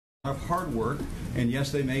of hard work, and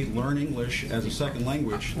yes, they may learn English as a second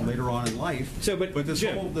language later on in life. So, but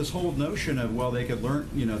this whole notion of, well, they could learn,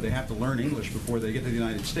 they have to learn English before they get to the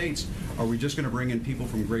United States. Are we just going to bring in people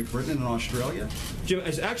from Great Britain and Australia? Jim,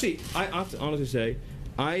 actually, I have to honestly say,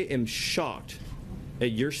 I am shocked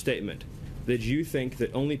at your statement that you think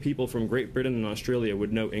that only people from Great Britain and Australia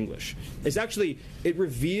would know English. It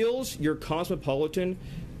reveals your cosmopolitan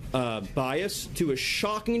bias to a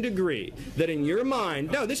shocking degree that in your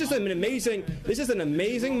mind, no, this is an amazing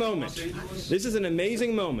moment. This is an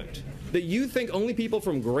amazing moment. That you think only people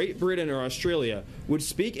from Great Britain or Australia would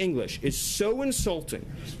speak English is so insulting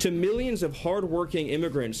to millions of hard-working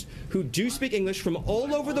immigrants who do speak English from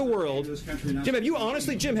all over the world. Jim, have you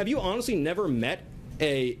honestly never met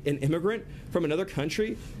an immigrant from another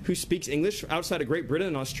country who speaks English outside of Great Britain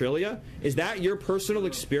and Australia? Is that your personal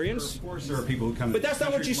experience? Of course there are people who come. But that's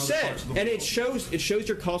not what you said, and it shows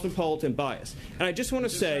your cosmopolitan bias. And I just want to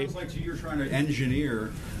say, it sounds like you're trying to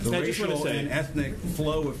engineer the racial and ethnic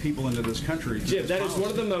flow of people into this country. Jim, that is one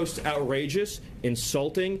of the most outrageous,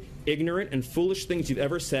 insulting, ignorant, and foolish things you've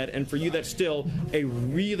ever said. And for you, that's still a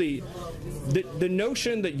really the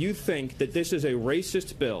notion that you think that this is a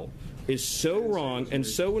racist bill is so wrong and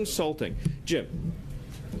so insulting. Jim,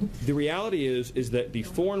 the reality is that the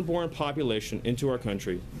foreign-born population into our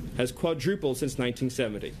country has quadrupled since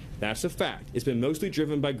 1970. That's a fact. It's been mostly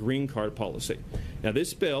driven by green card policy. Now,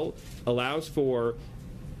 this bill allows for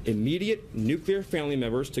immediate nuclear family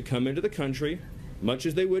members to come into the country, much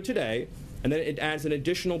as they would today, and then it adds an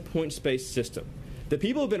additional points-based system. The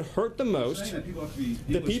people who've been hurt the most,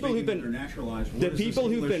 the people who've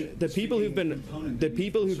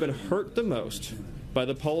been hurt the most by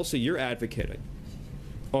the policy you're advocating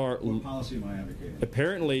are what policy am I advocating?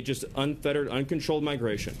 Apparently just unfettered, uncontrolled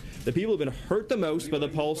migration. The people who've been hurt the most by the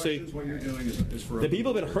policy. What you're doing is for the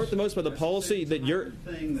people who've been hurt the most by the policy that you're.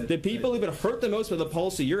 The people who've been hurt the most by the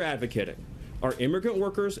policy you're advocating are immigrant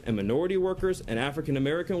workers and minority workers and African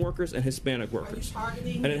American workers and Hispanic workers. Are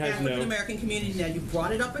you targeting the African American community? Now, you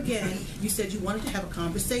brought it up again. You said you wanted to have a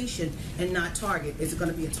conversation and not target. Is it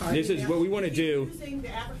going to be a target? This is what we want to do. Using the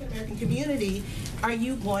African American community, are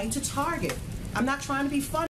you going to target? I'm not trying to be funny.